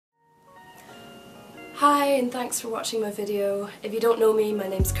Hi, and thanks for watching my video. If you don't know me, my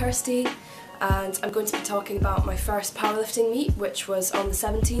name's Kirsty and I'm going to be talking about my first powerlifting meet, which was on the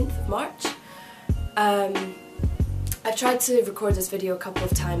 17th of March. I've tried to record this video a couple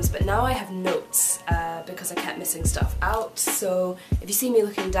of times, but now I have notes because I kept missing stuff out, so if you see me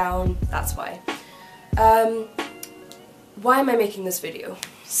looking down, that's why. Why am I making this video?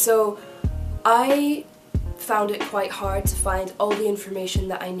 So I found it quite hard to find all the information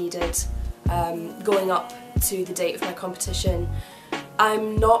that I needed going up to the date of my competition.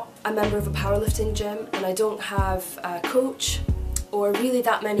 I'm not a member of a powerlifting gym and I don't have a coach or really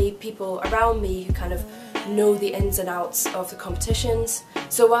that many people around me who kind of know the ins and outs of the competitions.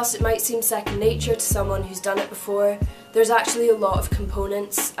 So whilst it might seem second nature to someone who's done it before, there's actually a lot of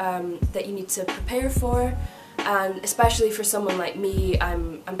components that you need to prepare for, and especially for someone like me,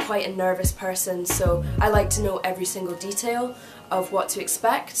 I'm quite a nervous person, so I like to know every single detail of what to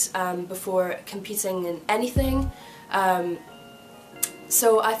expect before competing in anything.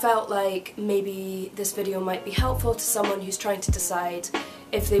 So I felt like maybe this video might be helpful to someone who's trying to decide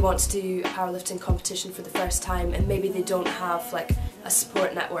if they want to do a powerlifting competition for the first time and maybe they don't have like a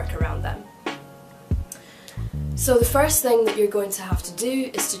support network around them. So the first thing that you're going to have to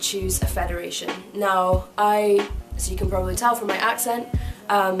do is to choose a federation. Now I, as you can probably tell from my accent,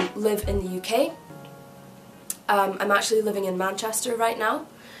 live in the UK. I'm actually living in Manchester right now.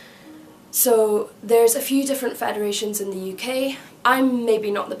 So there's a few different federations in the UK. I'm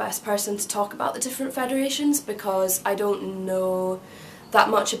maybe not the best person to talk about the different federations because I don't know that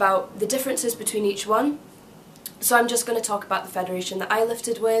much about the differences between each one. So I'm just going to talk about the federation that I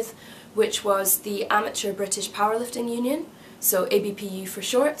lifted with, which was the Amateur British Powerlifting Union, so ABPU for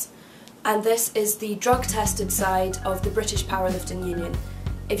short, and this is the drug-tested side of the British Powerlifting Union.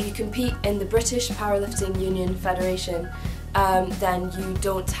 If you compete in the British Powerlifting Union Federation, then you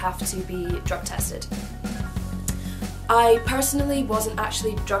don't have to be drug tested. I personally wasn't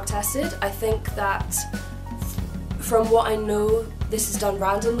actually drug tested. I think that from what I know this is done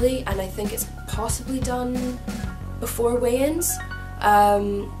randomly, and I think it's possibly done before weigh-ins.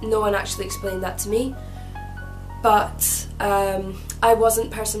 No one actually explained that to me, but I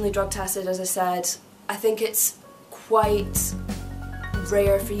wasn't personally drug tested, as I said. I think it's quite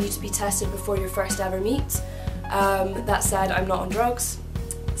rare for you to be tested before your first ever meet. That said, I'm not on drugs,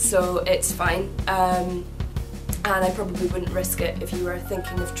 so it's fine, and I probably wouldn't risk it if you were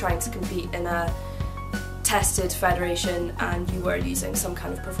thinking of trying to compete in a tested federation and you were using some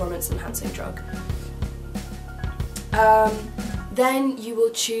kind of performance enhancing drug. Then you will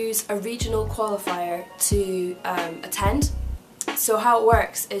choose a regional qualifier to attend. So how it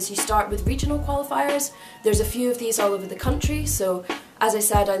works is you start with regional qualifiers. There's a few of these all over the country, so as I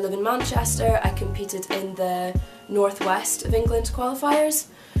said, I live in Manchester. I competed in the northwest of England qualifiers,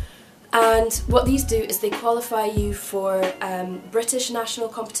 and what these do is they qualify you for British national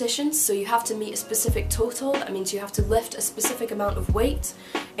competitions, so you have to meet a specific total. That means you have to lift a specific amount of weight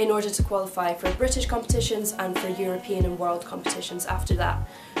in order to qualify for British competitions and for European and world competitions after that.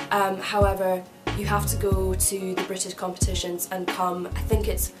 However, you have to go to the British competitions and come, I think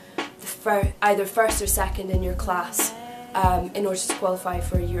it's either first or second in your class in order to qualify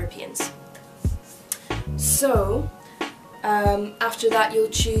for Europeans. So after that you'll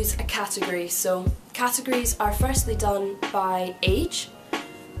choose a category. So categories are firstly done by age.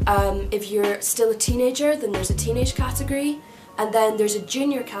 If you're still a teenager, then there's a teenage category, and then there's a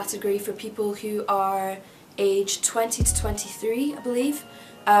junior category for people who are aged 20 to 23, I believe.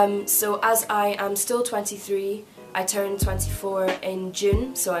 So as I am still 23, I turned 24 in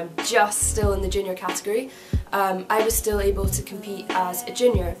June, so I'm just still in the junior category. I was still able to compete as a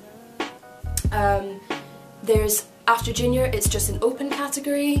junior. After junior, it's just an open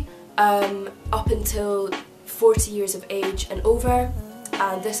category up until 40 years of age and over,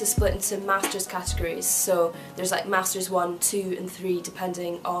 and this is split into masters categories. So there's like masters 1, 2 and 3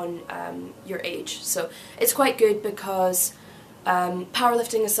 depending on your age. So it's quite good because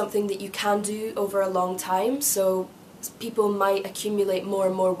powerlifting is something that you can do over a long time, so people might accumulate more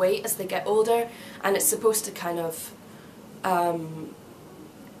and more weight as they get older, and it's supposed to kind of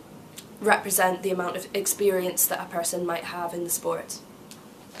represent the amount of experience that a person might have in the sport.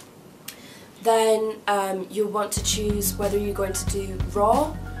 Then you'll want to choose whether you're going to do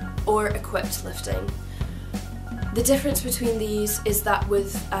raw or equipped lifting. The difference between these is that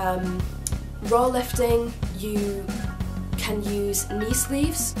with raw lifting you can use knee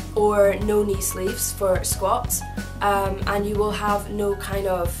sleeves or no knee sleeves for squats, and you will have no kind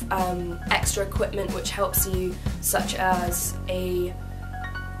of extra equipment which helps you, such as a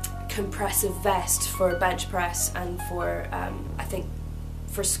compressive vest for bench press and for I think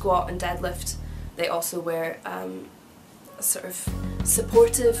for squat and deadlift they also wear a sort of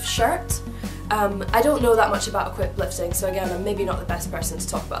supportive shirt. I don't know that much about equipped lifting, so again, I'm maybe not the best person to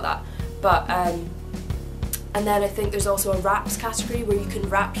talk about that. But and then I think there's also a wraps category where you can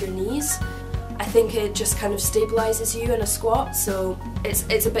wrap your knees. I think it just kind of stabilises you in a squat, so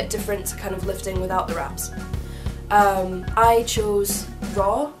it's a bit different to kind of lifting without the wraps. I chose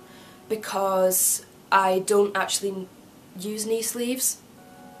raw because I don't actually use knee sleeves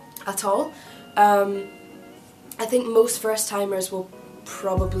at all. I think most first timers will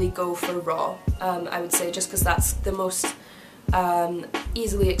probably go for raw, I would say, just because that's the most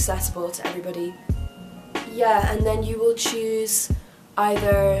easily accessible to everybody. Yeah, and then you will choose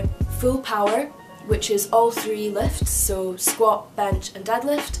either full power, which is all 3 lifts, so squat, bench and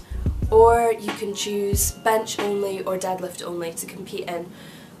deadlift, or you can choose bench only or deadlift only to compete in.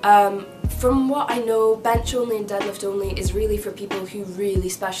 From what I know, bench only and deadlift only is really for people who really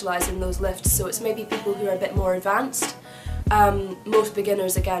specialise in those lifts, so it's maybe people who are a bit more advanced. Most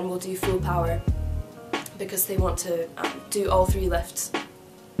beginners, again, will do full power because they want to do all 3 lifts.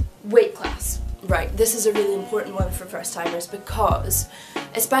 Weight class. Right, this is a really important one for first timers because,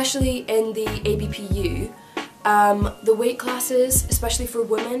 especially in the ABPU, the weight classes, especially for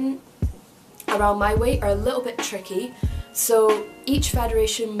women around my weight, are a little bit tricky. So each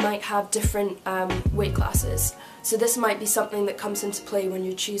federation might have different weight classes. So this might be something that comes into play when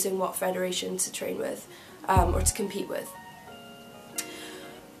you're choosing what federation to train with or to compete with.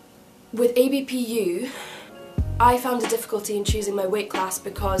 With ABPU, I found a difficulty in choosing my weight class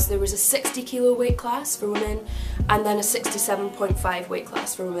because there was a 60 kilo weight class for women and then a 67.5 weight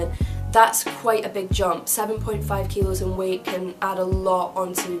class for women. That's quite a big jump. 7.5 kilos in weight can add a lot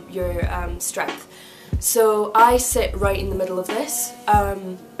onto your strength. So I sit right in the middle of this.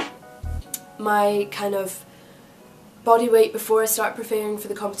 My kind of body weight before I started preparing for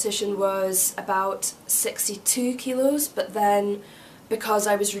the competition was about 62 kilos, but then because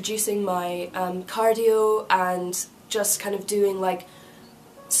I was reducing my cardio and just kind of doing like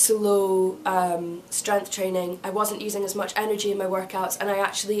slow strength training, I wasn't using as much energy in my workouts, and I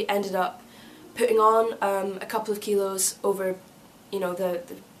actually ended up putting on a couple of kilos over, you know, the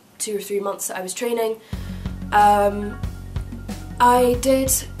 2 or 3 months that I was training. I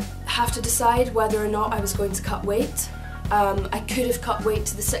did have to decide whether or not I was going to cut weight. I could have cut weight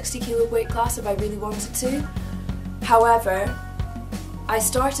to the 60 kilo weight class if I really wanted to. However, I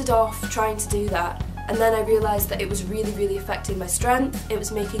started off trying to do that, and then I realised that it was really affecting my strength. It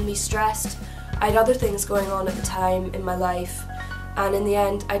was making me stressed. I had other things going on at the time in my life, and in the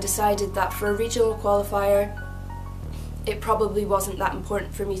end I decided that for a regional qualifier it probably wasn't that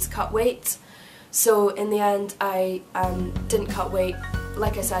important for me to cut weight. So in the end I didn't cut weight.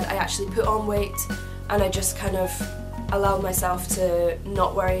 Like I said, I actually put on weight, and I just kind of allowed myself to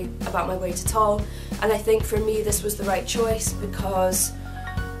not worry about my weight at all. And I think for me this was the right choice because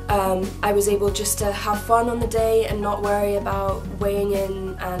I was able just to have fun on the day and not worry about weighing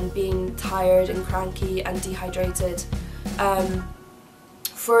in and being tired and cranky and dehydrated.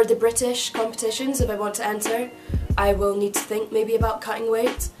 For the British competitions, if I want to enter, I will need to think maybe about cutting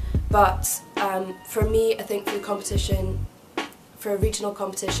weight, but for me, I think for the competition, for a regional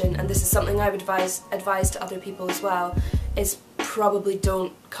competition, and this is something I would advise to other people as well, is probably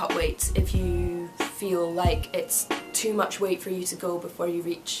don't cut weight if you feel like it's too much weight for you to go before you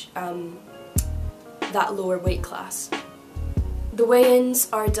reach that lower weight class. The weigh-ins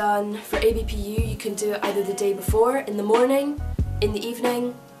are done for ABPU. You can do it either the day before, in the morning, in the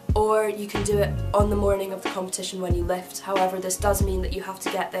evening, or you can do it on the morning of the competition when you lift. However, this does mean that you have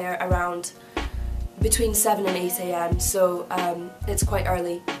to get there around between 7 and 8 AM, so it's quite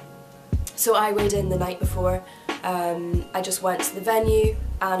early. So I weighed in the night before. I just went to the venue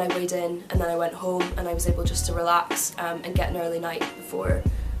and I weighed in, and then I went home and I was able just to relax and get an early night before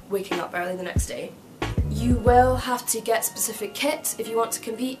waking up early the next day. You will have to get specific kit if you want to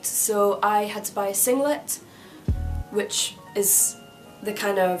compete, so I had to buy a singlet, which is the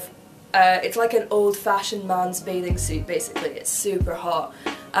kind of, it's like an old-fashioned man's bathing suit basically. It's super hot.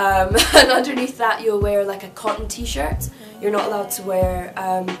 And underneath that you'll wear like a cotton t-shirt. You're not allowed to wear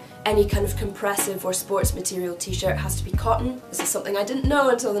any kind of compressive or sports material t-shirt. It has to be cotton. This is something I didn't know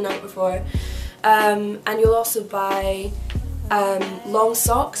until the night before. And you'll also buy long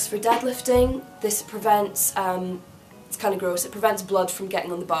socks for deadlifting. This prevents, it's kind of gross, it prevents blood from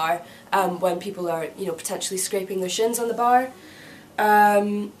getting on the bar when people are, you know, potentially scraping their shins on the bar.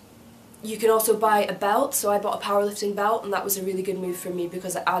 You can also buy a belt, so I bought a powerlifting belt, and that was a really good move for me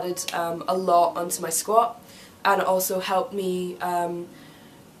because it added a lot onto my squat, and it also helped me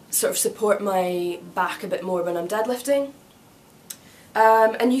sort of support my back a bit more when I'm deadlifting.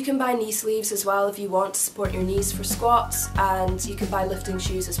 And you can buy knee sleeves as well if you want to support your knees for squats, and you can buy lifting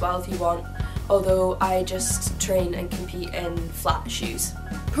shoes as well if you want, although I just train and compete in flat shoes.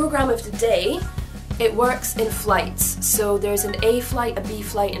 Program of the day, it works in flights, so there's an A flight, a B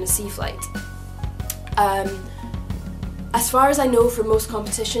flight and a C flight. As far as I know, for most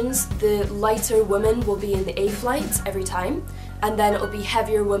competitions, the lighter women will be in the A flight every time, and then it'll be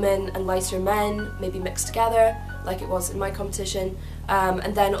heavier women and lighter men, maybe mixed together, like it was in my competition,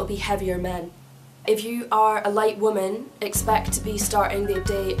 and then it'll be heavier men. If you are a light woman, expect to be starting the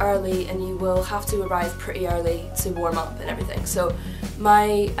day early, and you will have to arrive pretty early to warm up and everything. So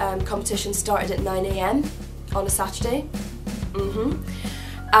my competition started at 9 AM on a Saturday.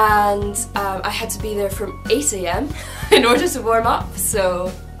 And I had to be there from 8 AM in order to warm up,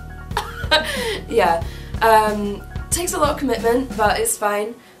 so yeah, takes a lot of commitment, but it's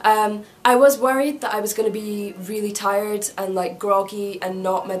fine. I was worried that I was going to be really tired and like groggy and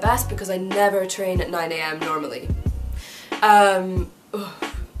not my best, because I never train at 9 AM normally. God,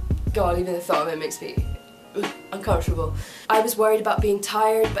 even the thought of it makes me uncomfortable. I was worried about being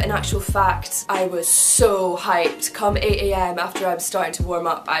tired, but in actual fact I was so hyped. Come 8 AM after I was starting to warm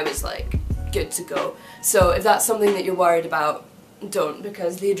up, I was like good to go. So if that's something that you're worried about, don't,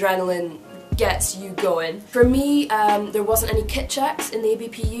 because the adrenaline gets you going. For me, there wasn't any kit checks in the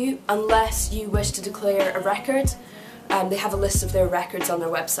APBU unless you wish to declare a record. They have a list of their records on their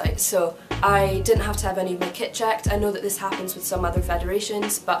website, so I didn't have to have any of my kit checked. I know that this happens with some other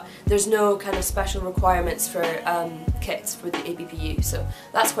federations, but there's no kind of special requirements for kits for the APBU, so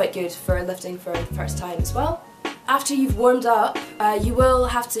that's quite good for lifting for the first time as well. After you've warmed up, you will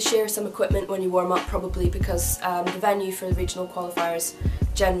have to share some equipment when you warm up, probably, because the venue for the regional qualifiers,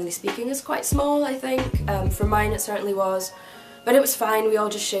 generally speaking, is quite small, I think. For mine it certainly was, but it was fine. We all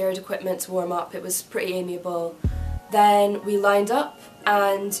just shared equipment to warm up. It was pretty amiable. Then we lined up,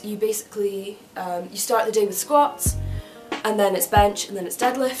 and you basically, you start the day with squats, and then it's bench, and then it's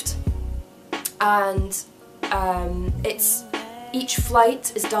deadlift, and each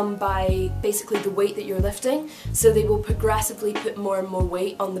flight is done by basically the weight that you're lifting, so they will progressively put more and more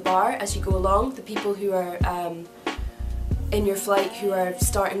weight on the bar as you go along. The people who are in your flight who are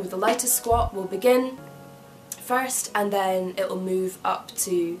starting with the lightest squat will begin first, and then it will move up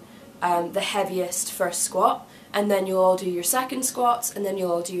to the heaviest first squat, and then you'll all do your second squats, and then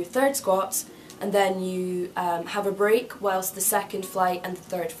you'll all do your third squats, and then you have a break whilst the second flight and the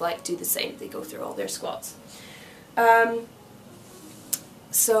third flight do the same. They go through all their squats.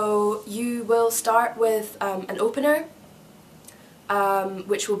 So you will start with an opener,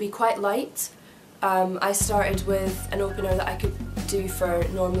 which will be quite light. I started with an opener that I could do for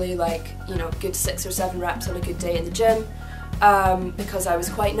normally, like, you know, good 6 or 7 reps on a good day in the gym, because I was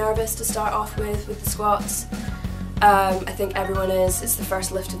quite nervous to start off with the squats. I think everyone is. It's the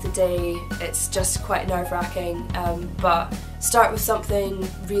first lift of the day. It's just quite nerve-wracking, but start with something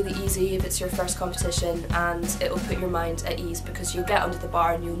really easy if it's your first competition, and it'll put your mind at ease, because you'll get under the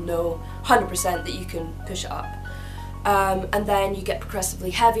bar and you'll know 100% that you can push it up. And then you get progressively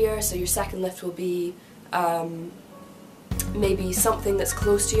heavier, so your second lift will be maybe something that's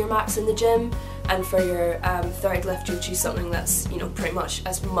close to your max in the gym, and for your third lift you'll choose something that's, you know, pretty much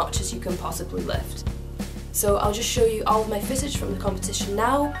as you can possibly lift. So I'll just show you all of my footage from the competition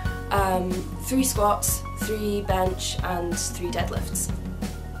now. 3 squats, 3 bench and 3 deadlifts.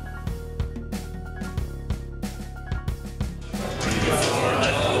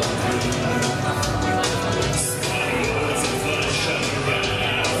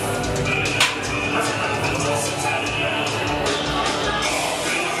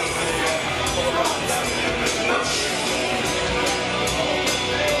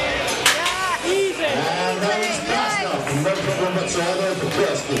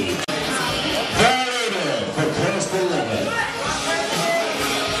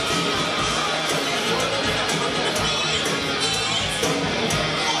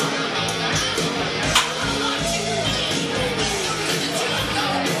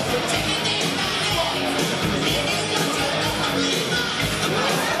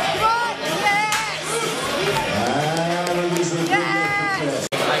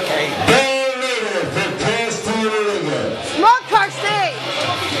 Come on,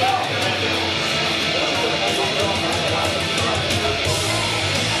 Kirsty!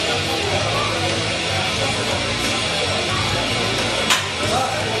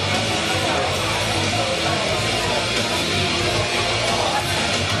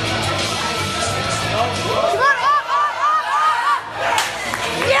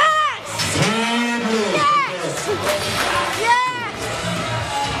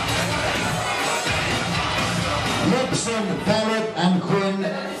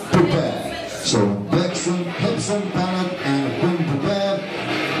 So Dixon, Gibson, Ballard and Wing prepared.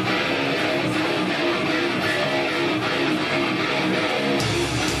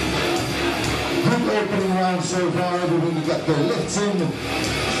 Good opening round so far, everyone got their lifts in.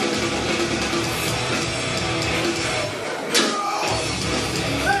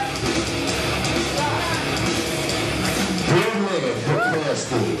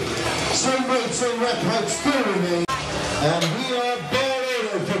 Same weight, same rep height still remain. And we are ball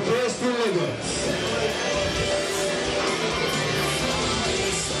over for first ligaments.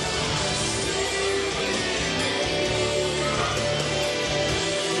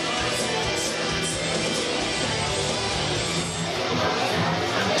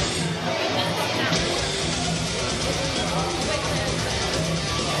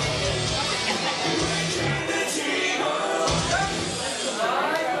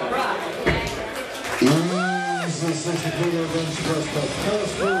 Easy 60 kilo bench press by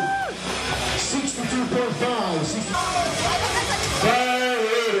first group. 62.5.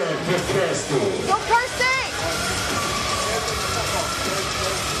 Powerlifters for first group. Go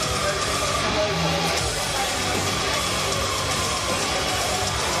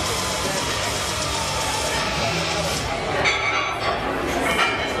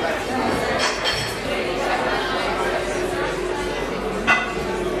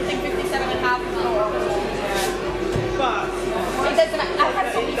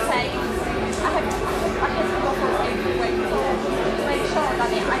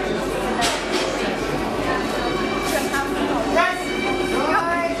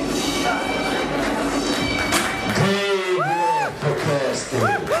Kirsty!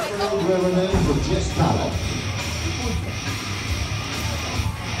 Just Ballard.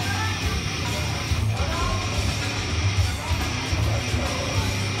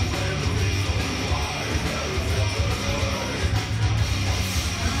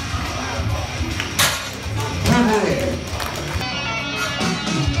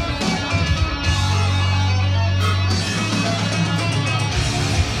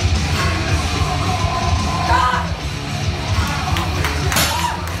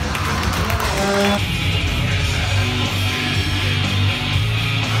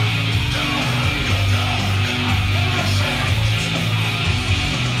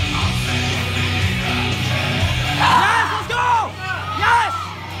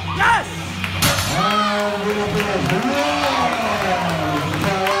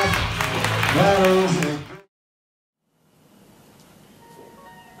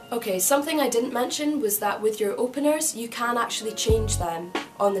 Okay, something I didn't mention was that with your openers, you can actually change them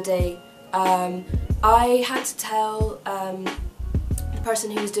on the day. I had to tell the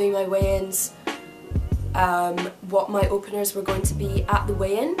person who was doing my weigh-ins what my openers were going to be at the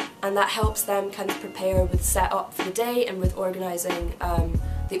weigh-in, and that helps them kind of prepare with setup for the day and with organising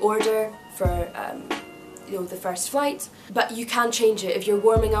the order for the first flight. But you can change it. If you're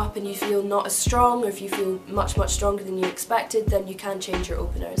warming up and you feel not as strong, or if you feel much stronger than you expected, then you can change your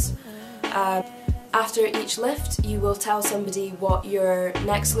openers. After each lift, you will tell somebody what your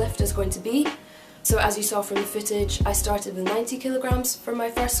next lift is going to be. So as you saw from the footage, I started with 90 kilograms for my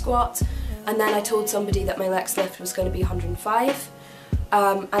first squat, and then I told somebody that my next lift was going to be 105.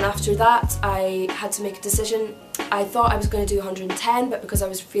 And after that, I had to make a decision. I thought I was going to do 110, but because I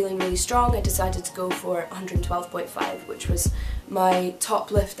was feeling really strong, I decided to go for 112.5, which was my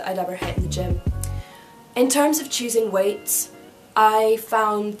top lift that I'd ever hit in the gym. In terms of choosing weights, I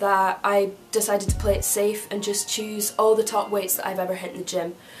found that I decided to play it safe and just choose all the top weights that I've ever hit in the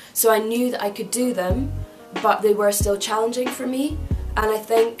gym. So I knew that I could do them, but they were still challenging for me. And I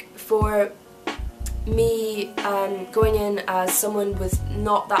think for me going in as someone with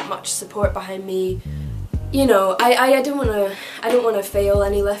not that much support behind me, you know, I don't want to fail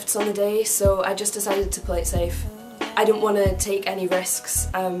any lifts on the day, so I just decided to play it safe. I didn't want to take any risks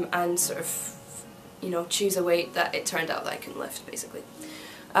and sort of, you know, choose a weight that it turned out that I couldn't lift, basically.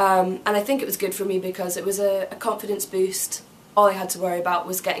 And I think it was good for me because it was a confidence boost. All I had to worry about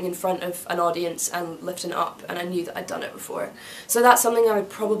was getting in front of an audience and lifting up, and I knew that I'd done it before. So that's something I would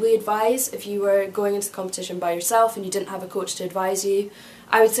probably advise if you were going into the competition by yourself and you didn't have a coach to advise you.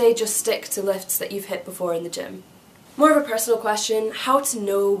 I would say just stick to lifts that you've hit before in the gym. More of a personal question, how to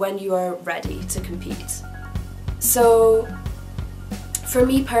know when you are ready to compete. So for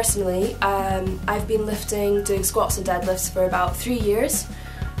me personally, I've been doing squats and deadlifts for about 3 years.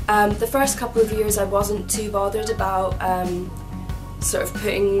 The first couple of years I wasn't too bothered about sort of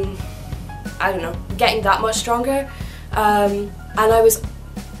getting that much stronger. And I was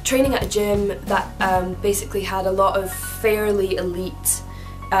training at a gym that basically had a lot of fairly elite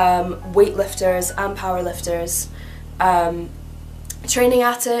weightlifters and powerlifters. training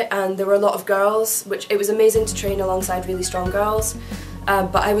at it, and there were a lot of girls, which it was amazing to train alongside really strong girls,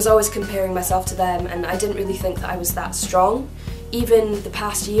 but I was always comparing myself to them, and I didn't really think that I was that strong. Even the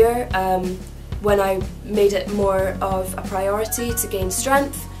past year, when I made it more of a priority to gain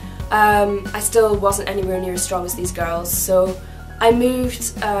strength, I still wasn't anywhere near as strong as these girls. So I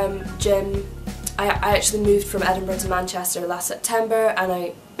moved gym. I actually moved from Edinburgh to Manchester last September, and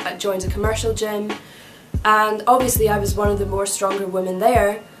I joined a commercial gym, and obviously I was one of the more stronger women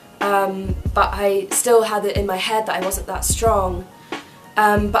there, but I still had it in my head that I wasn't that strong.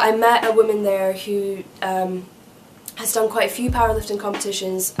 But I met a woman there who has done quite a few powerlifting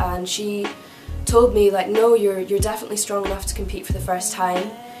competitions, and she told me, like, no, you're definitely strong enough to compete for the first time.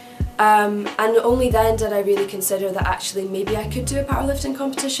 And only then did I really consider that actually maybe I could do a powerlifting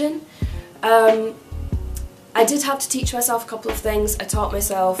competition. I did have to teach myself a couple of things. I taught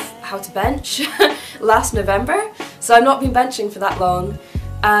myself how to bench last November, so I've not been benching for that long.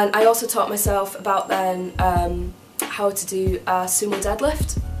 And I also taught myself about then how to do a sumo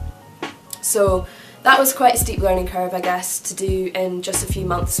deadlift. So that was quite a steep learning curve, I guess, to do in just a few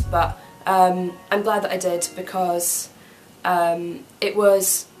months, but I'm glad that I did, because it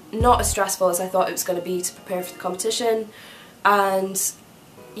was not as stressful as I thought it was going to be to prepare for the competition. And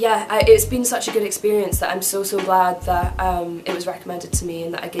yeah, it's been such a good experience that I'm so glad that it was recommended to me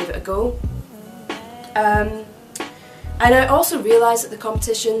and that I gave it a go. And I also realised at the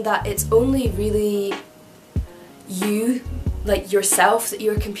competition that it's only really you, like yourself, that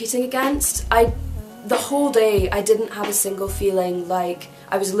you're competing against. The whole day I didn't have a single feeling like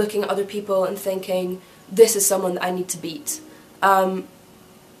I was looking at other people and thinking, this is someone that I need to beat.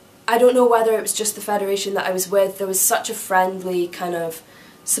 I don't know whether it was just the federation that I was with. There was such a friendly kind of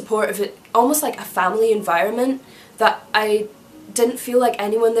supportive, almost like a family environment, that I didn't feel like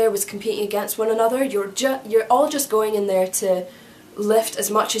anyone there was competing against one another. You're all just going in there to lift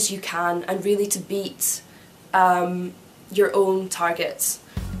as much as you can and really to beat your own targets.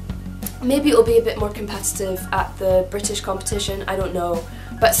 Maybe it'll be a bit more competitive at the British competition, I don't know,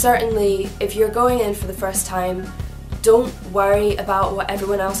 but certainly if you're going in for the first time, don't worry about what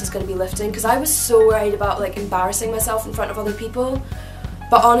everyone else is going to be lifting, because I was so worried about like embarrassing myself in front of other people.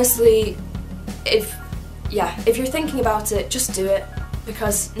 But honestly, if you're thinking about it, just do it,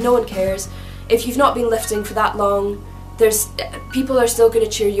 because no one cares. If you've not been lifting for that long, people are still going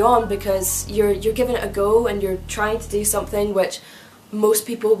to cheer you on, because you're giving it a go and you're trying to do something which most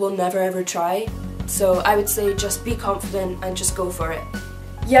people will never ever try. So I would say just be confident and just go for it.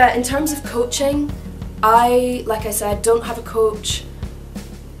 Yeah, in terms of coaching, like I said, don't have a coach.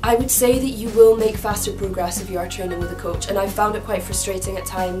 I would say that you will make faster progress if you are training with a coach, and I found it quite frustrating at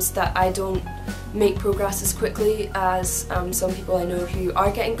times that I don't make progress as quickly as some people I know who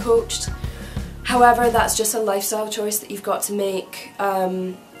are getting coached. However, that's just a lifestyle choice that you've got to make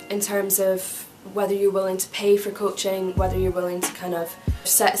in terms of whether you're willing to pay for coaching, whether you're willing to kind of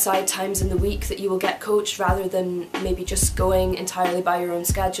set aside times in the week that you will get coached rather than maybe just going entirely by your own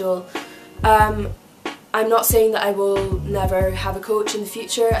schedule. I'm not saying that I will never have a coach in the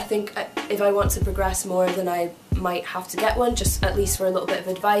future. I think if I want to progress more, then I might have to get one, just at least for a little bit of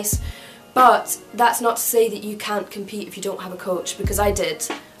advice. But that's not to say that you can't compete if you don't have a coach, because I did,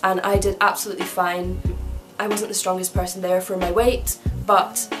 and I did absolutely fine. I wasn't the strongest person there for my weight,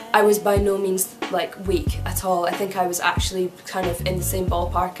 but I was by no means like weak at all. I think I was actually kind of in the same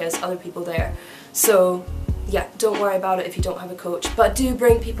ballpark as other people there. So yeah, don't worry about it if you don't have a coach, but do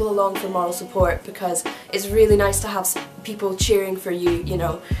bring people along for moral support, because it's really nice to have people cheering for you, you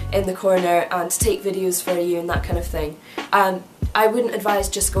know, in the corner, and to take videos for you and that kind of thing. I wouldn't advise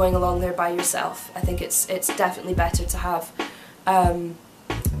just going along there by yourself. I think it's definitely better to have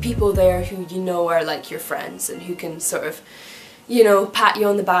people there who you know are like your friends and who can sort of, you know, pat you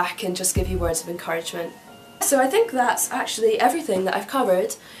on the back and just give you words of encouragement. So I think that's actually everything that I've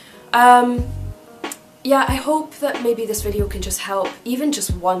covered. Yeah, I hope that maybe this video can just help even just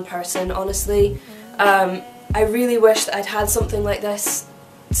one person, honestly. I really wish that I'd had something like this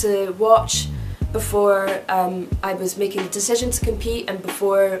to watch before I was making the decision to compete, and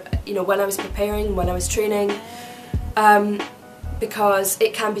before, you know, when I was preparing, when I was training, because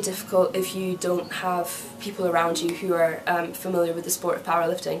it can be difficult if you don't have people around you who are familiar with the sport of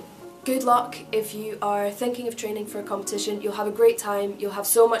powerlifting. Good luck if you are thinking of training for a competition. You'll have a great time, you'll have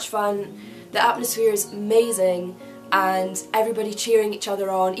so much fun. The atmosphere is amazing, and everybody cheering each other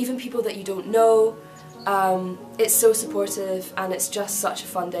on, even people that you don't know. It's so supportive, and it's just such a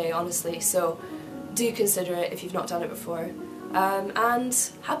fun day, honestly, so do consider it if you've not done it before.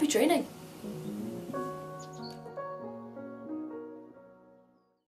 And happy training!